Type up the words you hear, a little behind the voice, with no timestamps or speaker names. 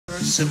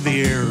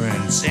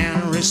perseverance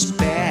and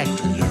respect.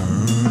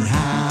 Learn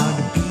how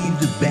to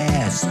be the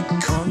best.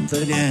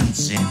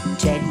 Confidence,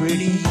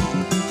 integrity.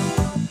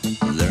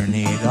 Learn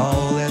it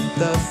all at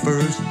the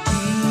first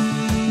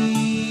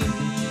tee.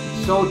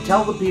 So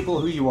tell the people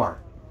who you are.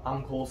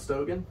 I'm Kole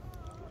Stogan.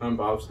 I'm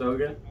Bob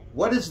Stogan.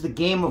 What has the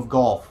game of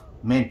golf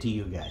meant to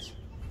you guys?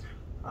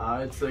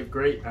 It's a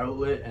great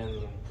outlet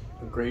and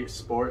a great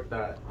sport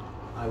that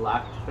I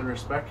lacked the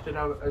respect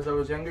as I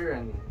was younger,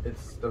 and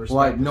it's the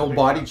respect. What? No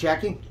body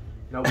checking?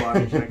 No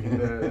body checking,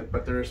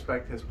 but the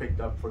respect has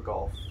picked up for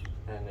golf,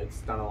 and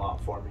it's done a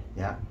lot for me.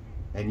 Yeah.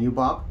 And you,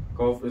 Bob?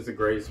 Golf is a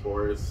great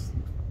sport. It's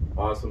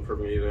awesome for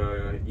me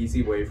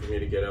easy way for me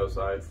to get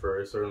outside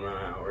for a certain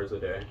amount of hours a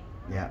day.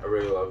 Yeah. I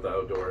really love the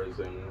outdoors,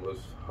 and it was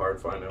hard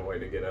finding a way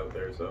to get out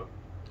there, so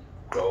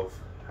golf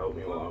helped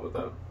me a lot with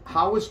that.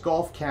 How has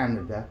Golf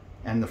Canada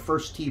and the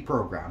First Tee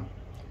program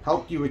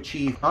helped you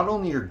achieve not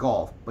only your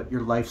golf, but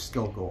your life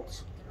skill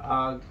goals?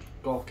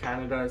 Golf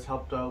Canada has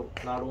helped out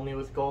not only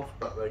with golf,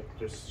 but like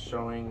just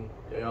showing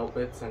the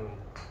outlets and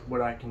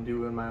what I can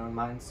do in my own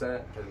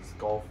mindset, as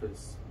golf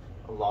is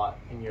a lot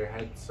in your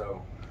head.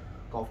 So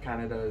Golf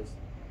Canada is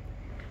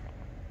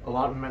a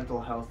lot of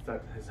mental health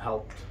that has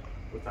helped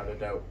without a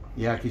doubt.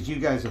 Yeah, because you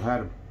guys have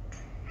had a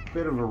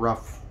bit of a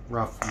rough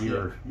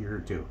year or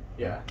two.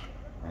 Yeah,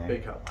 right?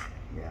 Big help.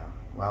 Yeah,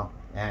 well,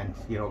 and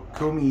you know,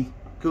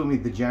 Kumi,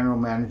 the general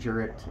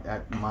manager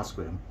at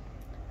Musqueam,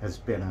 has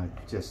been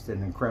just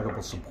an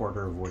incredible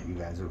supporter of what you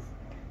guys are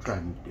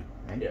trying to do.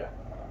 Right? Yeah.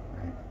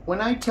 Right. When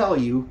I tell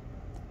you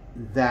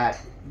that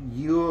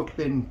you have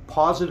been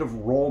positive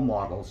role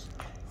models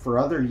for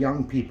other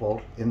young people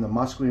in the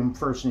Musqueam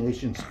First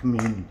Nations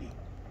community,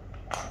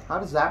 how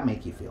does that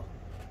make you feel?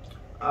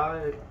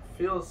 It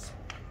feels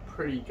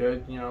pretty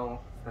good, you know,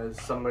 as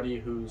somebody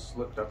who's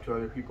looked up to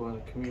other people in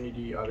the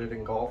community other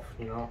than golf,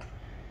 you know.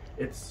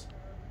 It's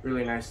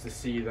really nice to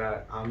see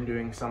that I'm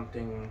doing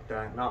something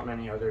that not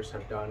many others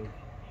have done,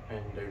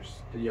 and there's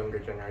the younger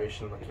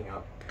generation looking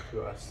up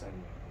to us, and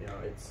you know,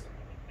 it's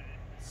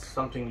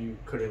something you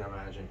couldn't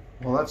imagine.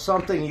 Well, that's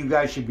something you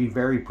guys should be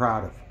very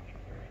proud of.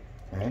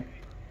 Okay?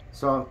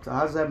 So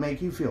how does that make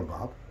you feel,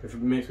 Bob? It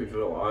makes me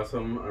feel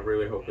awesome. I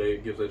really hope that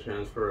it gives a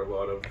chance for a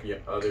lot of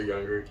other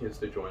younger kids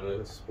to join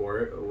the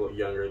sport, a little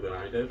younger than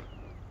I did.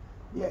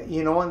 Yeah,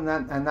 you know, and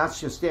that's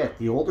just it.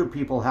 The older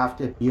people have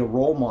to be a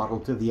role model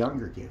to the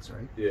younger kids,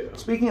 right? Yeah.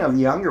 Speaking of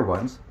the younger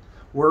ones,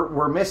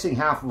 we're missing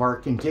half of our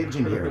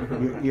contingent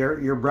here.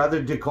 your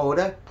brother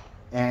Dakota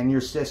and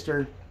your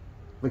sister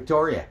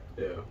Victoria.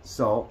 Yeah.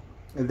 So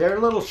they're a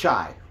little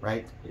shy,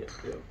 right? Yeah.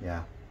 Yeah.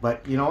 Yeah.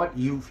 But you know what?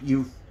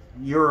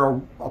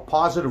 You're a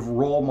positive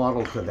role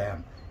model to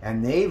them,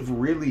 and they've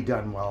really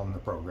done well in the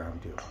program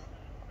too.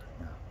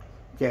 Yeah.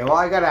 Okay. Well,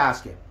 I got to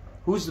ask you,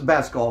 who's the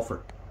best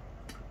golfer?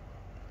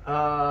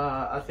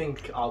 I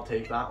think I'll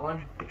take that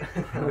one.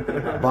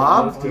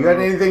 Bob, do you got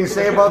anything to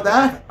say about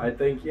that? I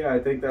think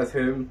that's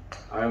him.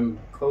 I'm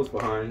close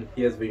behind.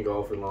 He has been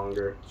golfing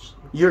longer.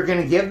 You're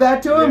going to give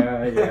that to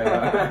him?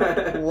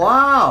 Yeah.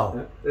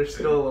 Wow. There's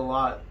still a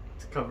lot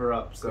to cover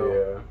up,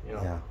 so, you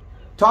know. Yeah.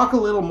 Talk a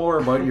little more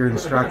about your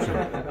instruction.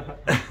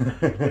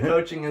 The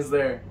coaching is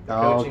there. The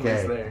coaching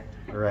is there.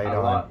 Right a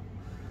on. lot.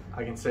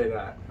 I can say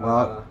that.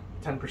 Well,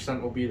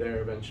 10% will be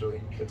there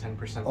eventually. The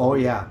 10%. Oh,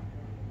 yeah.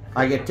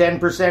 I get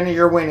 10% of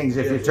your winnings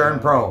if you turn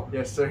pro.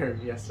 Yes, sir.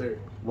 Yes, sir.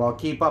 Well,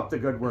 keep up the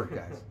good work,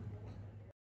 guys.